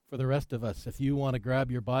For the rest of us, if you want to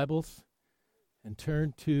grab your Bibles and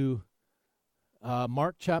turn to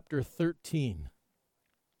Mark chapter 13.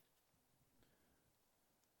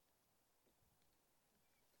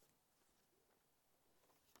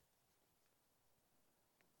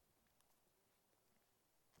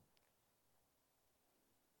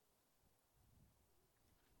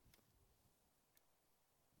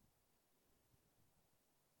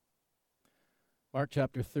 Mark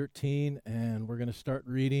chapter 13, and we're going to start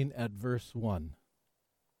reading at verse 1.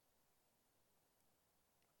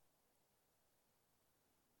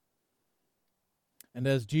 And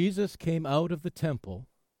as Jesus came out of the temple,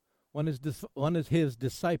 one of his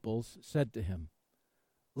disciples said to him,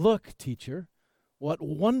 "Look, teacher, what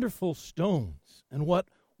wonderful stones and what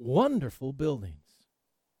wonderful buildings."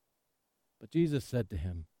 But Jesus said to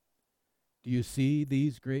him, "Do you see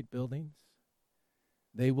these great buildings?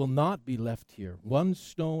 They will not be left here, one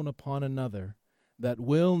stone upon another, that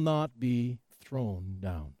will not be thrown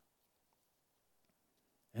down."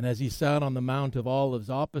 And as he sat on the Mount of Olives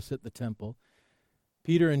opposite the temple,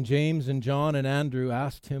 Peter and James and John and Andrew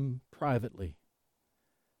asked him privately,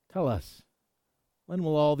 "Tell us, when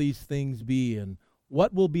will all these things be, and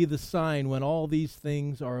what will be the sign when all these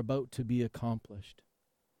things are about to be accomplished?"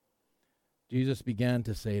 Jesus began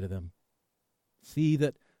to say to them, "See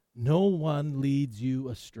that no one leads you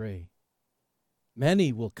astray.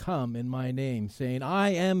 Many will come in my name, saying, 'I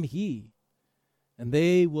am he,' and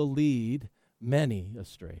they will lead many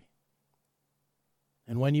astray.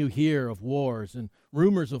 And when you hear of wars and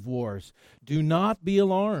rumors of wars, do not be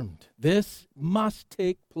alarmed. This must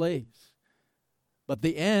take place, but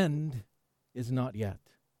the end is not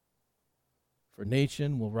yet. For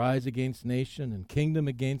nation will rise against nation, and kingdom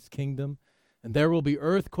against kingdom, and there will be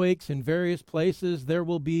earthquakes in various places. There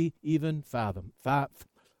will be even famines.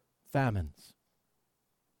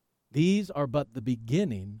 These are but the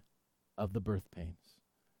beginning of the birth pains.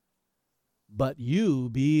 But you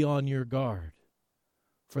be on your guard,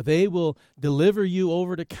 for they will deliver you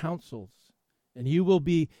over to councils, and you will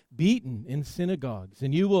be beaten in synagogues,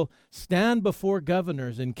 and you will stand before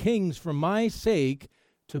governors and kings for my sake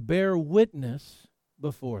to bear witness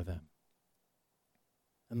before them.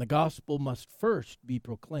 And the gospel must first be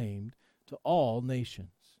proclaimed to all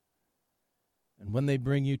nations. And when they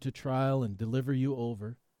bring you to trial and deliver you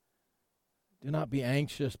over, do not be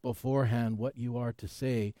anxious beforehand what you are to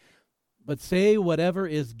say, but say whatever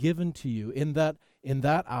is given to you in that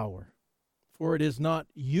hour. For it is not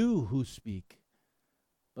you who speak,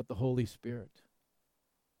 but the Holy Spirit.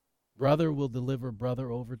 Brother will deliver brother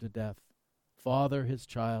over to death, father his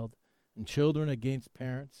child, and children against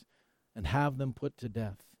parents, and have them put to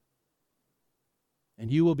death.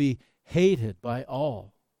 And you will be hated by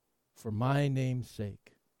all for my name's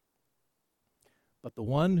sake. But the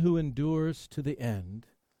one who endures to the end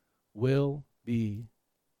will be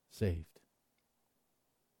saved."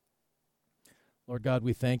 Lord God,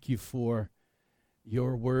 we thank you for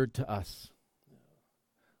your word to us.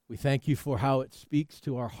 We thank you for how it speaks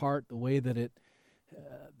to our heart, the way that it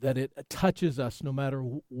touches us, no matter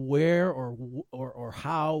where or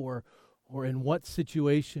how or in what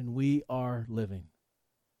situation we are living.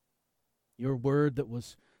 Your word that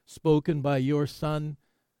was spoken by your Son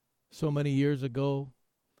so many years ago,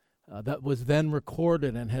 that was then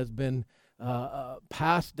recorded and has been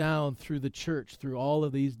passed down through the church, through all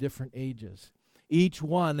of these different ages. Each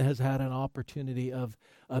one has had an opportunity of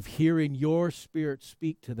hearing your Spirit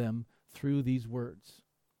speak to them through these words.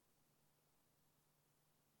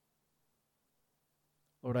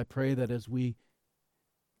 Lord, I pray that as we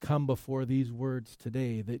come before these words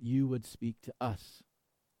today, that you would speak to us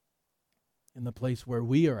in the place where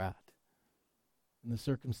we are at, in the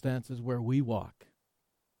circumstances where we walk,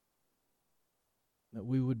 that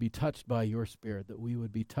we would be touched by your Spirit, that we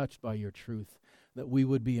would be touched by your truth, that we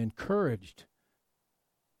would be encouraged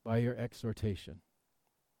by your exhortation,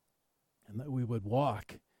 and that we would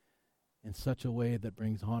walk in such a way that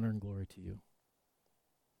brings honor and glory to you.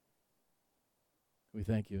 We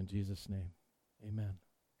thank you in Jesus' name. Amen.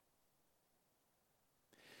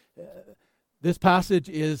 This passage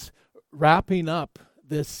is wrapping up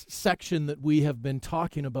this section that we have been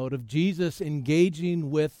talking about of Jesus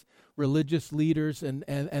engaging with religious leaders and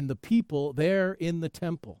the people there in the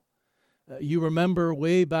temple. You remember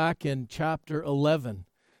way back in chapter 11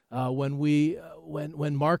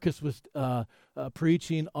 when Marcus was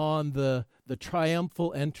preaching on the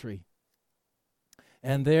triumphal entry.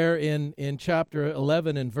 And there in chapter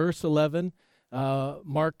 11, in verse 11,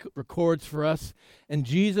 Mark records for us, "And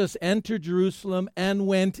Jesus entered Jerusalem and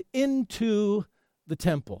went into the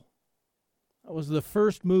temple." That was the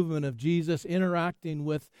first movement of Jesus interacting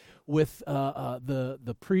with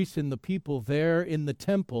the priests and the people there in the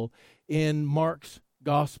temple in Mark's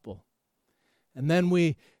gospel. And then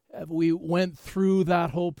we went through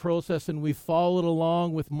that whole process, and we followed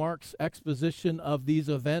along with Mark's exposition of these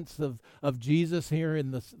events of Jesus here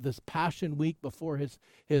in this Passion Week before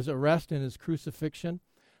his arrest and his crucifixion.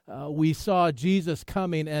 We saw Jesus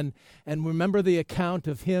coming, and remember the account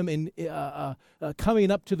of him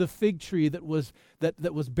coming up to the fig tree that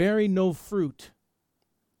was bearing no fruit,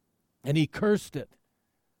 and he cursed it.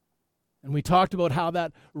 And we talked about how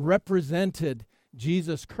that represented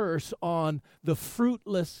Jesus' curse on the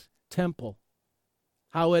fruitless temple,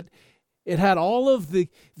 how it had all of the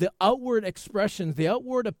outward expressions, the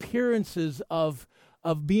outward appearances of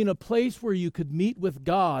being a place where you could meet with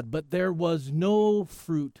God, but there was no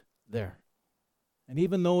fruit there. And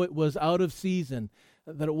even though it was out of season,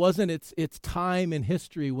 that it wasn't its time in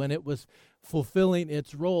history when it was fulfilling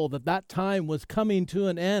its role, that time was coming to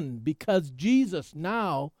an end because Jesus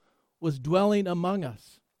now was dwelling among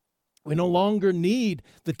us. We no longer need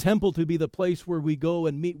the temple to be the place where we go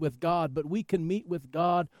and meet with God, but we can meet with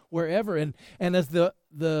God wherever. And as the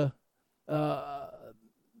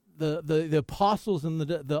apostles and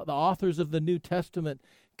the authors of the New Testament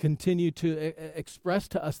continue to express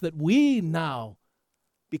to us, that we now,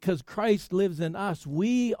 because Christ lives in us,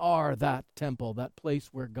 we are that temple, that place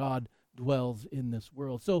where God dwells in this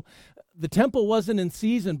world. So the temple wasn't in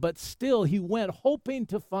season, but still he went hoping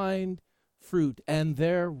to find fruit, and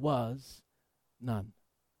there was none.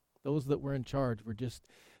 Those that were in charge were just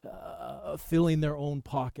filling their own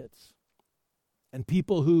pockets. And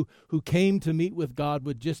people who came to meet with God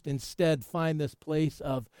would just instead find this place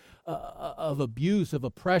of abuse, of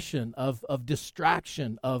oppression, of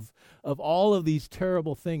distraction, of all of these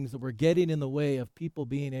terrible things that were getting in the way of people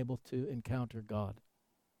being able to encounter God.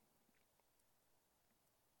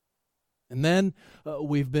 And then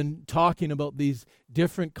we've been talking about these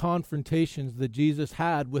different confrontations that Jesus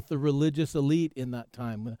had with the religious elite in that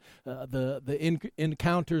time, the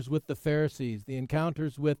encounters with the Pharisees, the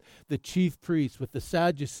encounters with the chief priests, with the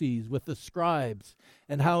Sadducees, with the scribes,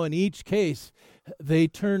 and how in each case they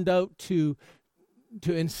turned out to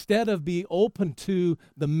instead of be open to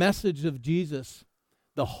the message of Jesus,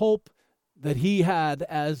 the hope that he had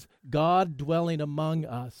as God dwelling among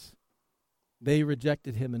us, they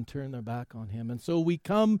rejected him and turned their back on him. And so we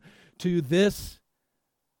come to this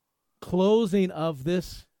closing of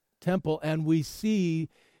this temple, and we see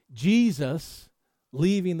Jesus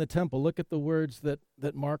leaving the temple. Look at the words that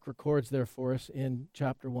Mark records there for us in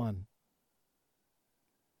chapter 1.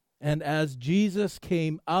 And as Jesus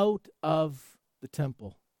came out of the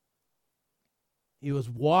temple, he was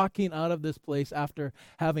walking out of this place after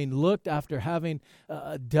having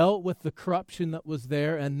dealt with the corruption that was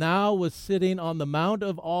there, and now was sitting on the Mount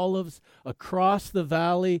of Olives across the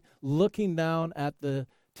valley, looking down at the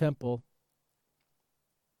temple.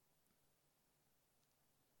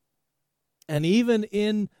 And even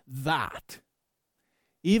in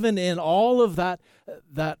all of that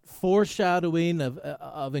foreshadowing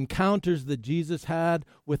of encounters that Jesus had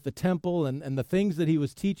with the temple and the things that he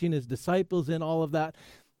was teaching his disciples in, all of that,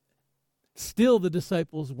 still the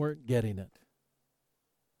disciples weren't getting it.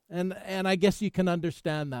 And I guess you can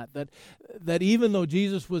understand that even though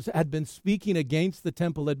Jesus had been speaking against the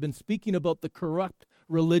temple, had been speaking about the corrupt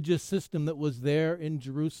religious system that was there in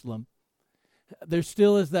Jerusalem, there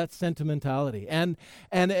still is that sentimentality. And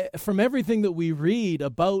from everything that we read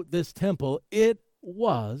about this temple, it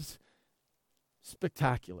was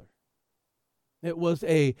spectacular. It was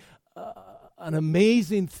an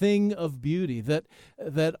amazing thing of beauty that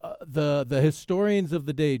the historians of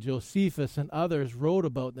the day, Josephus and others, wrote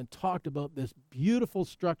about and talked about this beautiful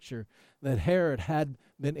structure that Herod had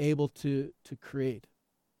been able to create.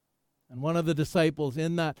 And one of the disciples,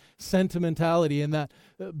 in that sentimentality, in that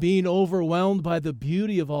being overwhelmed by the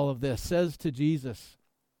beauty of all of this, says to Jesus,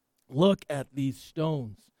 "Look at these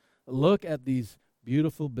stones. Look at these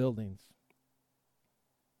beautiful buildings."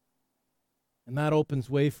 And that opens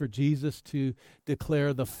way for Jesus to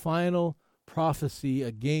declare the final prophecy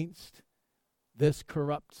against this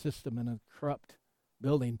corrupt system and a corrupt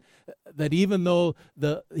building. That even though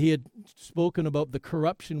he had spoken about the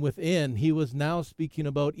corruption within, he was now speaking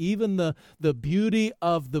about even the beauty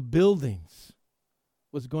of the buildings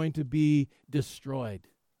was going to be destroyed,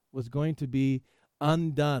 was going to be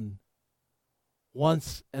undone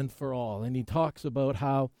once and for all. And he talks about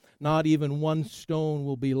how not even one stone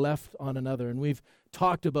will be left on another. And we've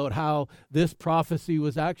talked about how this prophecy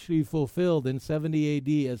was actually fulfilled in 70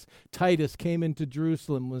 AD as Titus came into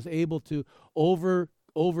Jerusalem, was able to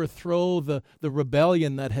overthrow the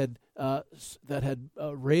rebellion that had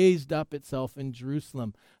raised up itself in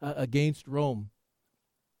Jerusalem against Rome.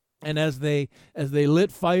 And as they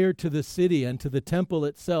lit fire to the city and to the temple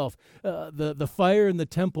itself, the fire in the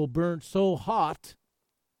temple burned so hot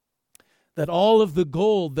that all of the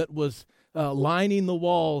gold that was lining the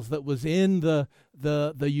walls, that was in the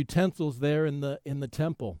utensils there in the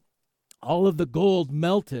temple, all of the gold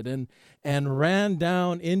melted and ran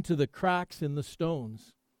down into the cracks in the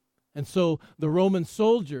stones. And so the Roman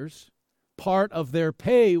soldiers, part of their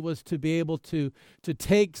pay was to be able to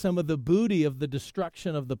take some of the booty of the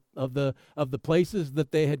destruction of the places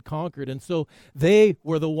that they had conquered. And so they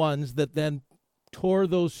were the ones that then tore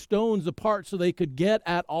those stones apart so they could get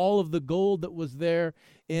at all of the gold that was there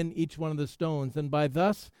in each one of the stones. And by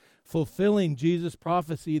thus fulfilling Jesus'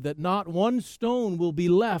 prophecy that not one stone will be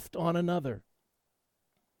left on another.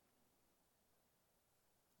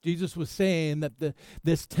 Jesus was saying that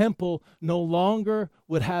this temple no longer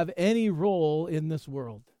would have any role in this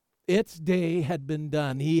world. Its day had been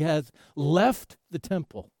done. He has left the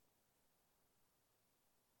temple.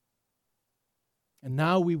 And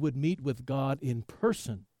now we would meet with God in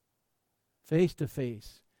person, face to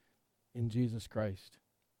face, in Jesus Christ.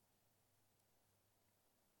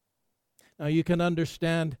 Now you can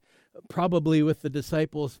understand, probably with the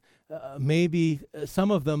disciples, maybe some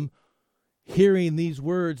of them hearing these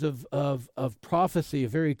words of prophecy, a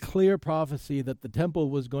very clear prophecy that the temple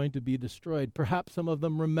was going to be destroyed. Perhaps some of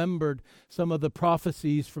them remembered some of the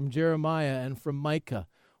prophecies from Jeremiah and from Micah,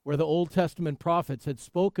 where the Old Testament prophets had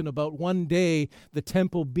spoken about one day the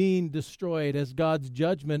temple being destroyed as God's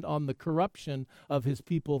judgment on the corruption of his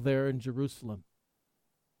people there in Jerusalem.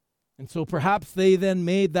 And so perhaps they then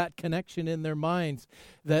made that connection in their minds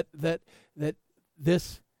that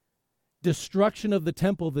this destruction of the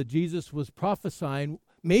temple that Jesus was prophesying,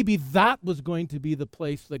 maybe that was going to be the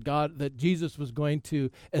place that Jesus was going to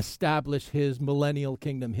establish his millennial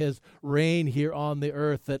kingdom, his reign here on the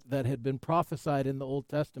earth that had been prophesied in the Old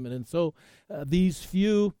Testament. And so these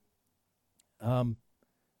few,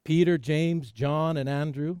 Peter, James, John, and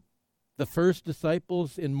Andrew, the first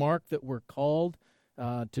disciples in Mark that were called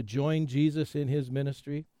to join Jesus in his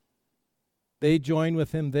ministry, they join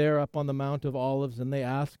with him there up on the Mount of Olives, and they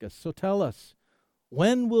ask us, so tell us,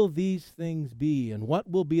 when will these things be, and what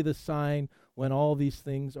will be the sign when all these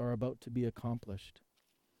things are about to be accomplished?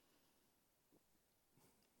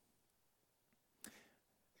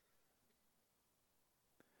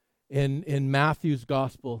 In Matthew's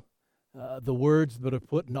gospel, the words that are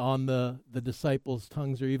put on the disciples'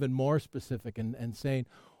 tongues are even more specific and saying,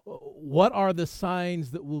 what are the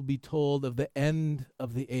signs that will be told of the end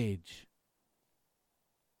of the age?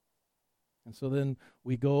 And so then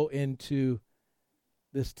we go into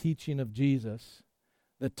this teaching of Jesus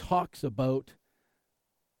that talks about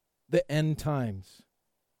the end times,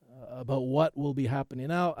 about what will be happening.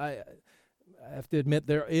 Now, I have to admit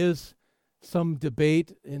there is some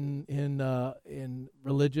debate in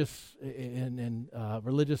religious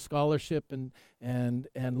scholarship and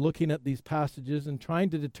looking at these passages and trying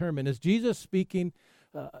to determine, is Jesus speaking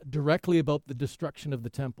directly about the destruction of the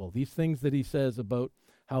temple? These things that he says about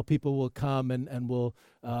how people will come and will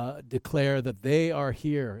declare that they are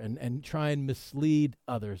here and try and mislead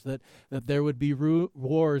others, that there would be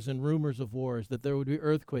wars and rumors of wars, that there would be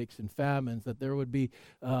earthquakes and famines, that there would be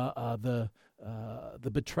the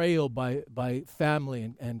betrayal by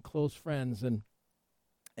family and close friends.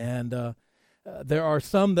 And there are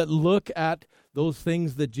some that look at those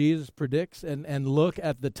things that Jesus predicts and look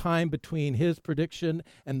at the time between his prediction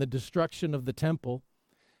and the destruction of the temple.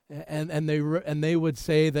 And they would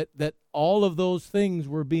say that all of those things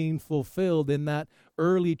were being fulfilled in that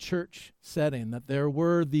early church setting, that there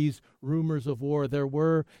were these rumors of war, there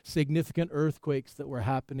were significant earthquakes that were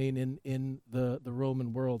happening in the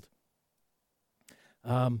Roman world.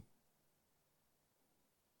 And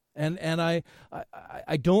I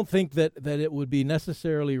don't think that it would be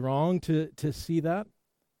necessarily wrong to see that,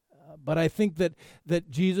 but I think that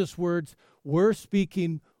Jesus' words were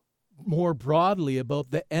speaking more broadly about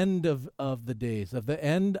the end of the days, of the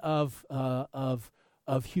end of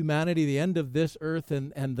humanity, the end of this earth,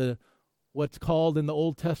 and the what's called in the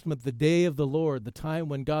Old Testament the day of the Lord, the time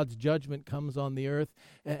when God's judgment comes on the earth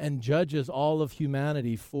and judges all of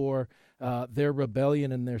humanity for their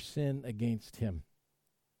rebellion and their sin against him.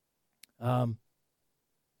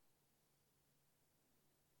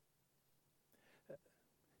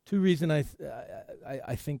 Two reasons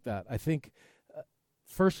I think that. I think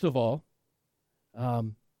first of all,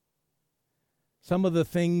 some of the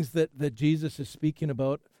things that Jesus is speaking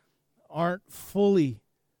about aren't fully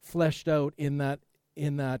fleshed out in that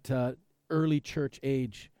early church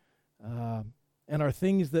age, and are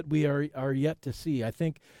things that we are yet to see. I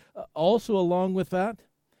think also along with that,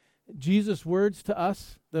 Jesus' words to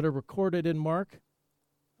us that are recorded in Mark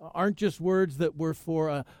aren't just words that were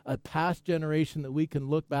for a past generation that we can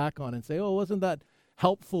look back on and say, oh, wasn't that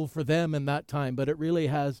helpful for them in that time? But it really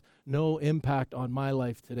has no impact on my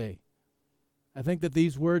life today. I think that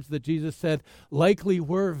these words that Jesus said likely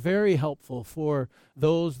were very helpful for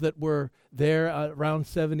those that were there around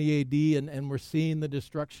 70 AD and were seeing the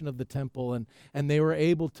destruction of the temple, and they were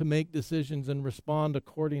able to make decisions and respond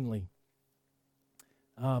accordingly.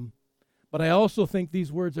 But I also think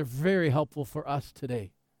these words are very helpful for us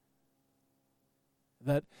today.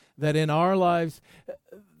 That in our lives,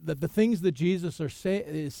 that the things that Jesus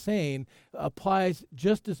is saying applies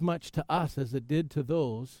just as much to us as it did to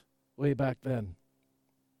those way back then.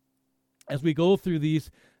 As we go through these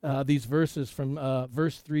verses from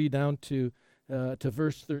verse 3 down to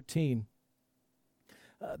verse 13,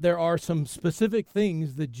 there are some specific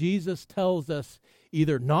things that Jesus tells us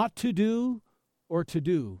either not to do or to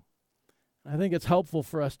do. I think it's helpful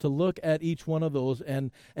for us to look at each one of those and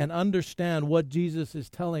understand what Jesus is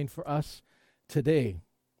telling for us today.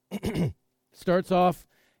 Starts off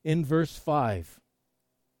in verse 5.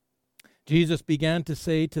 Jesus began to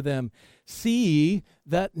say to them, "See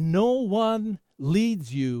that no one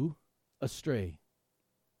leads you astray."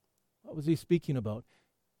 What was he speaking about?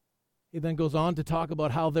 He then goes on to talk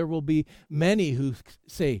about how there will be many who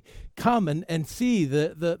say, "Come and see,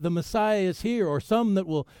 the Messiah is here," or some that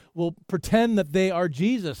will pretend that they are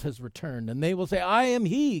Jesus has returned, and they will say, "I am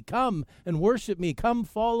he, come and worship me, come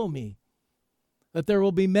follow me." That there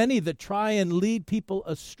will be many that try and lead people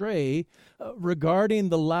astray regarding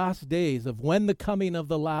the last days, of when the coming of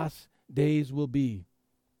the last days will be.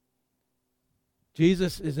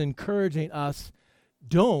 Jesus is encouraging us,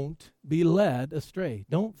 don't be led astray.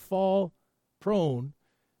 Don't fall prone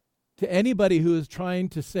to anybody who is trying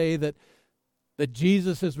to say that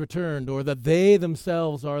Jesus has returned, or that they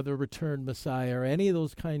themselves are the returned Messiah, or any of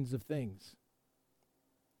those kinds of things.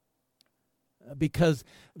 Because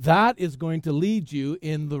that is going to lead you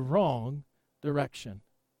in the wrong direction.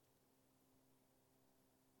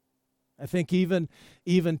 I think even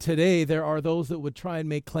today there are those that would try and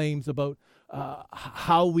make claims about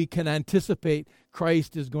how we can anticipate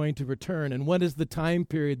Christ is going to return, and what is the time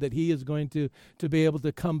period that he is going to be able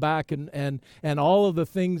to come back, and all of the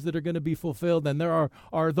things that are going to be fulfilled. And there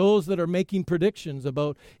are those that are making predictions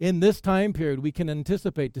about, in this time period we can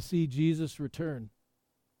anticipate to see Jesus return.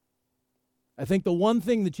 I think the one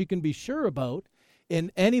thing that you can be sure about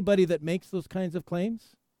in anybody that makes those kinds of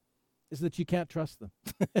claims is that you can't trust them.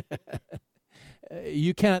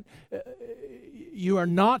 You are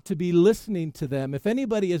not to be listening to them. If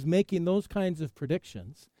anybody is making those kinds of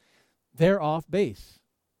predictions, they're off base.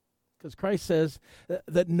 Because Christ says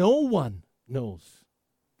that no one knows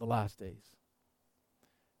the last days.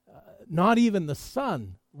 Not even the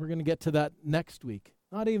Son. We're going to get to that next week.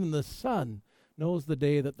 Not even the Son knows the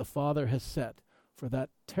day that the Father has set for that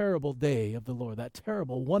terrible day of the Lord, that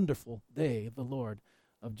terrible, wonderful day of the Lord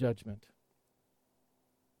of judgment.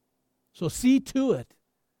 So see to it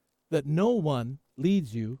that no one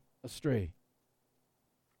leads you astray.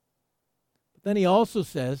 But then he also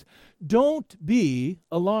says, don't be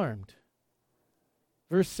alarmed.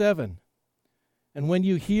 Verse 7, and when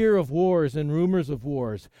you hear of wars and rumors of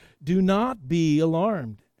wars, do not be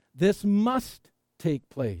alarmed. This must take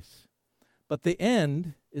place, but the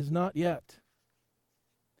end is not yet.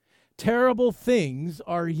 Terrible things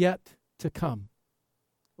are yet to come.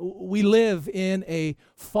 We live in a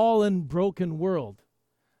fallen, broken world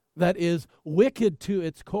that is wicked to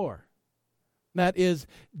its core, that is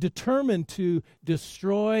determined to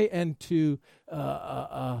destroy and to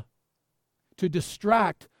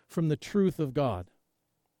distract from the truth of God.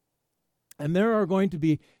 And there are going to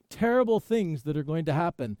be terrible things that are going to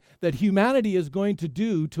happen, that humanity is going to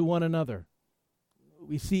do to one another.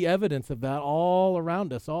 We see evidence of that all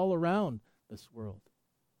around us, all around this world.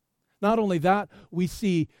 Not only that, we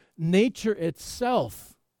see nature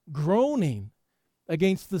itself groaning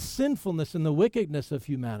against the sinfulness and the wickedness of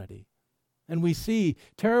humanity. And we see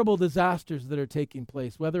terrible disasters that are taking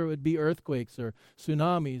place, whether it would be earthquakes or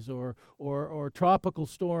tsunamis or tropical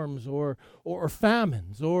storms or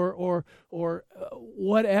famines or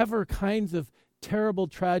whatever kinds of terrible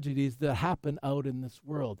tragedies that happen out in this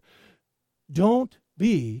world. Don't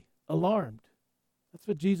be alarmed. That's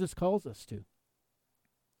what Jesus calls us to.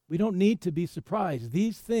 We don't need to be surprised.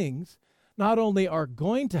 These things not only are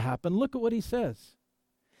going to happen, look at what he says.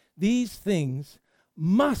 These things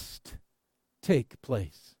must take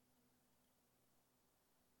place.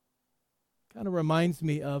 Kind of reminds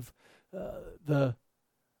me of the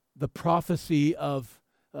prophecy of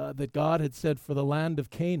that God had said for the land of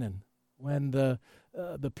Canaan when the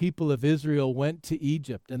people of Israel went to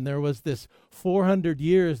Egypt, and there was this 400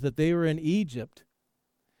 years that they were in Egypt,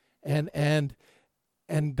 and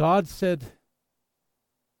God said,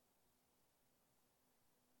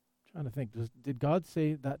 I'm trying to think, did God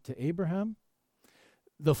say that to Abraham?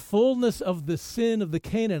 The fullness of the sin of the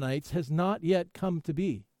Canaanites has not yet come to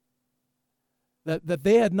be. That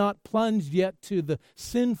they had not plunged yet to the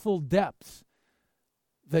sinful depths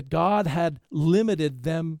that God had limited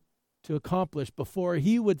them to accomplish before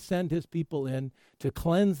he would send his people in to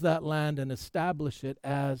cleanse that land and establish it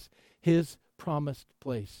as his promised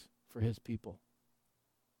place for his people.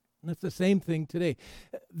 And it's the same thing today.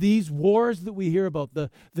 These wars that we hear about, the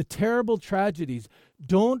terrible tragedies,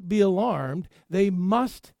 don't be alarmed. They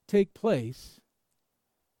must take place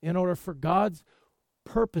in order for God's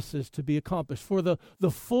purposes to be accomplished, for the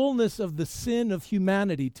fullness of the sin of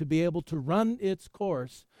humanity to be able to run its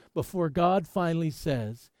course before God finally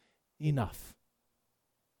says, enough.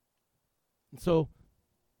 And so,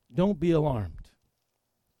 don't be alarmed.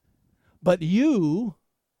 But you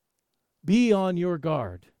be on your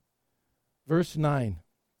guard. Verse 9.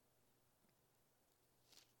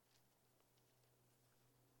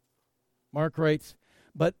 Mark writes,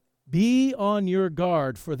 but be on your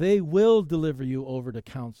guard, for they will deliver you over to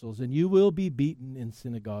councils, and you will be beaten in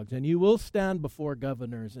synagogues, and you will stand before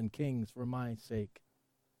governors and kings for my sake.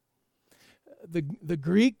 The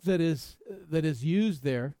Greek that is used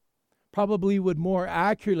there probably would more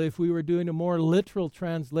accurately, if we were doing a more literal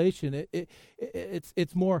translation,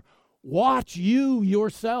 it's more, watch you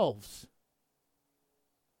yourselves.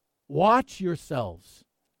 Watch yourselves.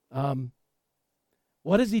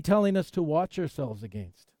 What is he telling us to watch ourselves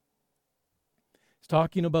against? He's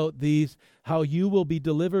talking about these, how you will be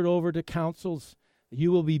delivered over to councils,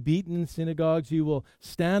 you will be beaten in synagogues, you will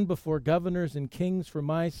stand before governors and kings for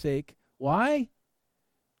my sake. Why?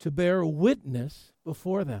 To bear witness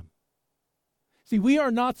before them. See, we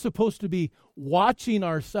are not supposed to be watching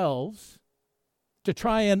ourselves to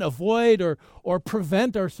try and avoid or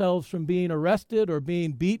prevent ourselves from being arrested or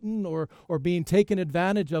being beaten or being taken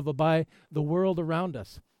advantage of by the world around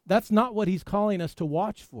us. That's not what he's calling us to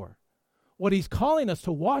watch for. What he's calling us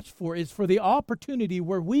to watch for is for the opportunity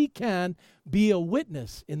where we can be a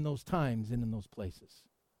witness in those times and in those places.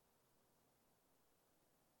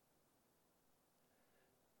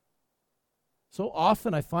 So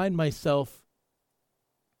often I find myself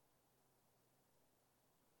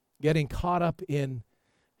getting caught up in,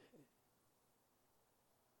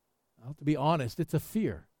 well, to be honest, it's a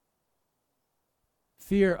fear.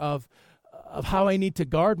 Fear of how I need to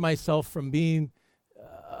guard myself from being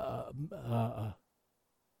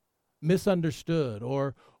misunderstood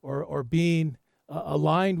or being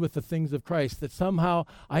aligned with the things of Christ, that somehow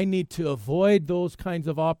I need to avoid those kinds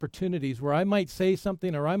of opportunities where I might say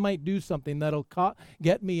something or I might do something that'll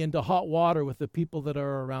get me into hot water with the people that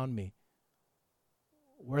are around me,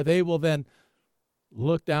 where they will then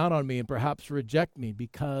look down on me and perhaps reject me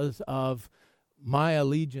because of my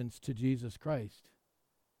allegiance to Jesus Christ.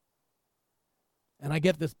 And I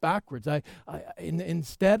get this backwards.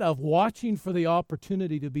 Instead of watching for the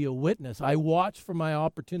opportunity to be a witness, I watch for my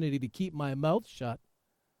opportunity to keep my mouth shut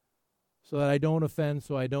so that I don't offend,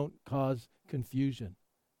 so I don't cause confusion.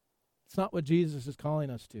 It's not what Jesus is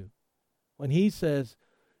calling us to. When he says,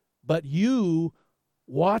 but you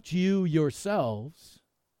watch you yourselves,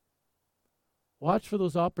 watch for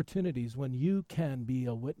those opportunities when you can be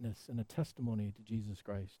a witness and a testimony to Jesus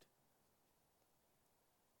Christ.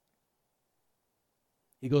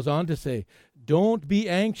 He goes on to say, don't be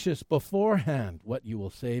anxious beforehand what you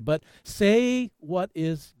will say, but say what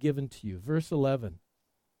is given to you. Verse 11.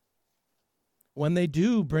 When they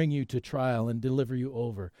do bring you to trial and deliver you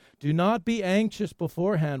over, do not be anxious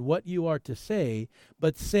beforehand what you are to say,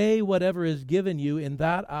 but say whatever is given you in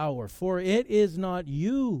that hour. For it is not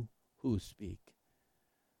you who speak,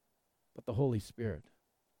 but the Holy Spirit.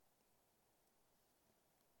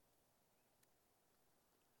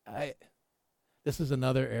 This is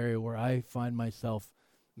another area where I find myself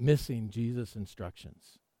missing Jesus'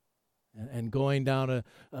 instructions and going down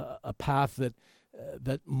a path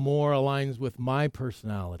that more aligns with my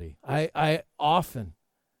personality. I often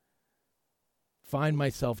find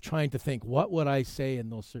myself trying to think, what would I say in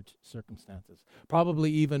those circumstances? Probably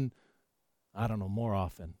even, more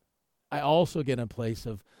often. I also get in a place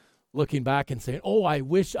of looking back and saying, oh, I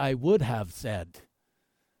wish I would have said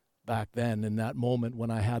back then in that moment when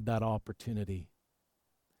I had that opportunity.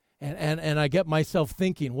 And I get myself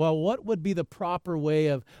thinking, well, what would be the proper way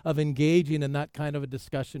of engaging in that kind of a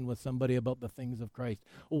discussion with somebody about the things of Christ?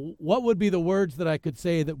 What would be the words that I could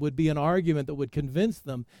say that would be an argument that would convince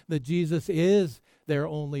them that Jesus is their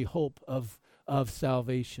only hope of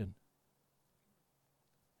salvation?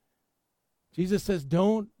 Jesus says,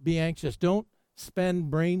 don't be anxious. Don't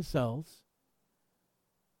spend brain cells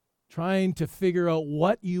trying to figure out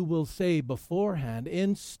what you will say beforehand.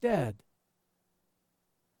 Instead,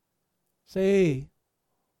 say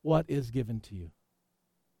what is given to you.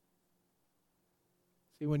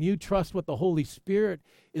 See, when you trust what the Holy Spirit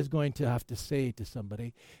is going to have to say to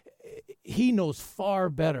somebody, He knows far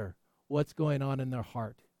better what's going on in their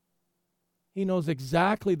heart. He knows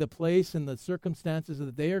exactly the place and the circumstances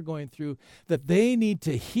that they are going through that they need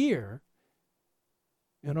to hear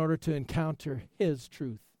in order to encounter His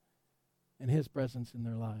truth and His presence in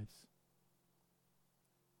their lives.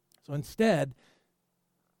 So instead,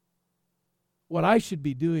 what I should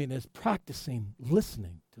be doing is practicing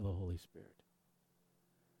listening to the Holy Spirit.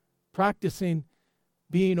 Practicing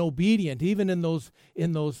being obedient even in those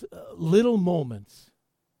little moments,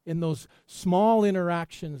 in those small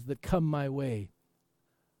interactions that come my way,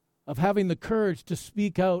 of having the courage to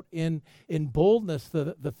speak out in boldness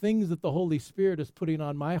the things that the Holy Spirit is putting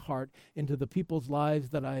on my heart into the people's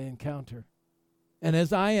lives that I encounter. And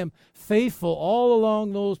as I am faithful all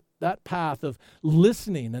along that path of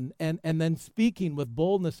listening and then speaking with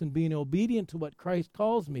boldness and being obedient to what Christ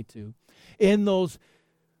calls me to, in those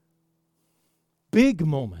big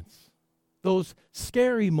moments, those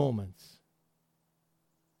scary moments,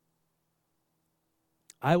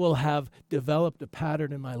 I will have developed a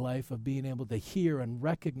pattern in my life of being able to hear and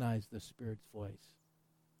recognize the Spirit's voice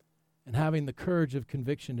and having the courage of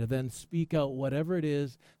conviction to then speak out whatever it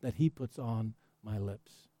is that He puts on my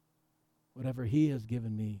lips, whatever He has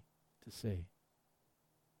given me to say.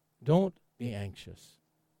 Don't be anxious,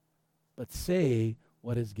 but say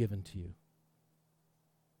what is given to you.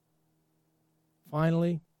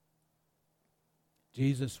 Finally,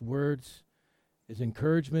 Jesus' words is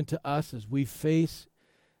encouragement to us as we face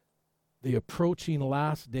the approaching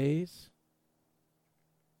last days.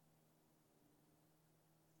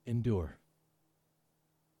 Endure.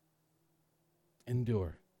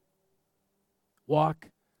 Endure. Walk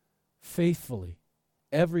faithfully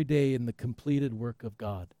every day in the completed work of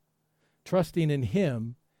God, trusting in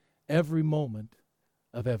Him every moment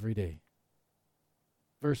of every day.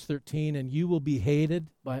 Verse 13, and you will be hated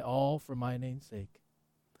by all for my name's sake,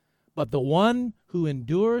 but the one who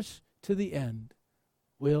endures to the end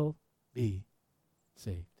will be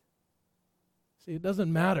saved. See, it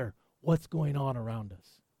doesn't matter what's going on around us.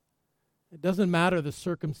 It doesn't matter the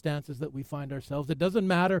circumstances that we find ourselves. It doesn't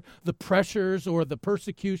matter the pressures or the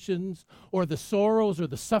persecutions or the sorrows or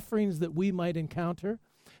the sufferings that we might encounter.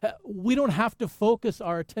 We don't have to focus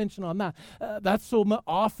our attention on that. That's so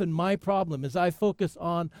often my problem, is I focus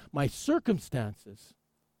on my circumstances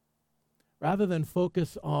rather than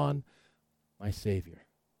focus on my Savior.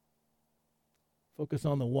 Focus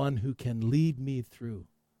on the one who can lead me through,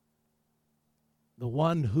 the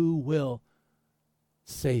one who will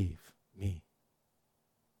save me,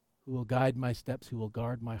 who will guide my steps, who will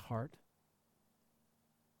guard my heart.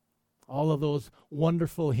 All of those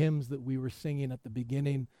wonderful hymns that we were singing at the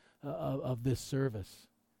beginning of this service,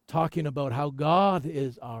 talking about how God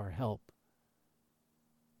is our help.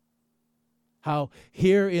 How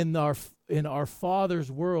here in our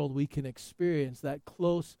Father's world we can experience that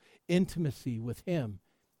close intimacy with Him,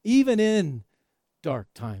 even in dark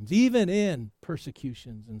times, even in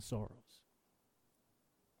persecutions and sorrows.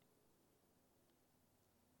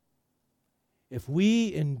 If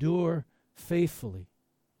we endure faithfully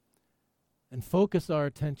and focus our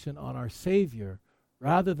attention on our Savior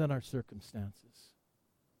rather than our circumstances,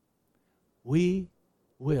 we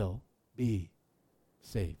will be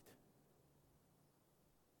saved.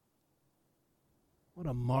 What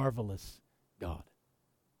a marvelous God.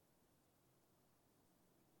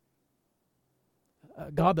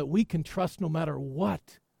 A God that we can trust no matter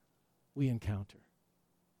what we encounter.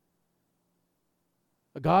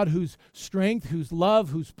 A God whose strength, whose love,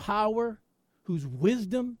 whose power, whose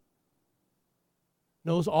wisdom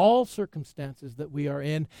knows all circumstances that we are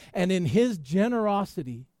in, and in His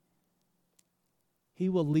generosity, He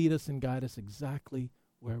will lead us and guide us exactly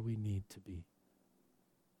where we need to be.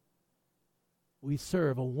 We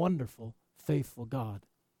serve a wonderful, faithful God.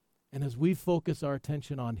 And as we focus our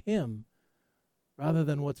attention on Him, rather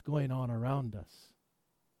than what's going on around us,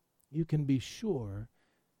 you can be sure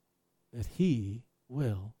that He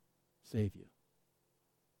will save you.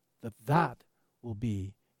 That will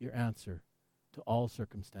be your answer to all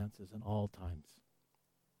circumstances and all times.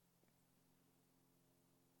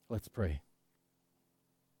 Let's pray.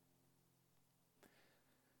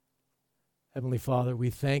 Heavenly Father, we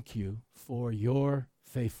thank you for your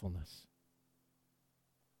faithfulness.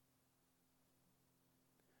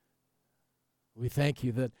 We thank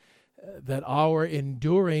you that our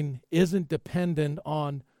enduring isn't dependent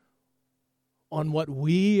on what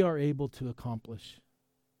we are able to accomplish,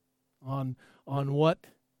 on what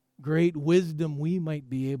great wisdom we might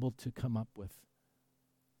be able to come up with.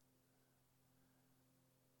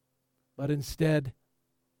 But instead,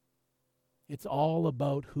 it's all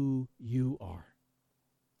about who you are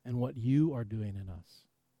and what you are doing in us.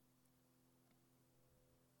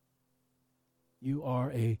 You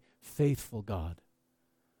are a faithful God.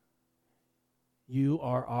 You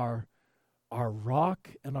are our rock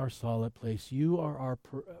and our solid place. You are our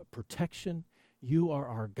protection. You are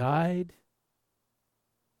our guide.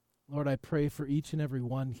 Lord, I pray for each and every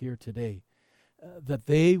one here today that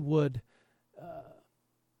they would,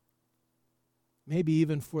 maybe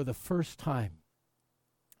even for the first time,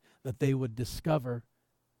 that they would discover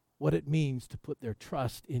what it means to put their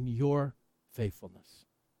trust in your faithfulness.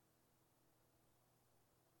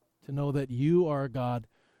 To know that you are a God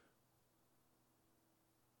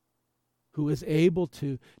who is able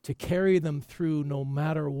to carry them through no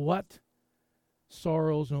matter what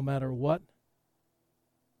sorrows, no matter what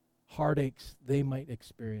heartaches they might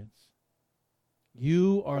experience.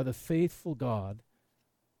 You are the faithful God,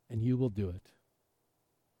 and you will do it.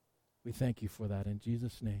 We thank you for that in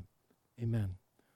Jesus' name. Amen.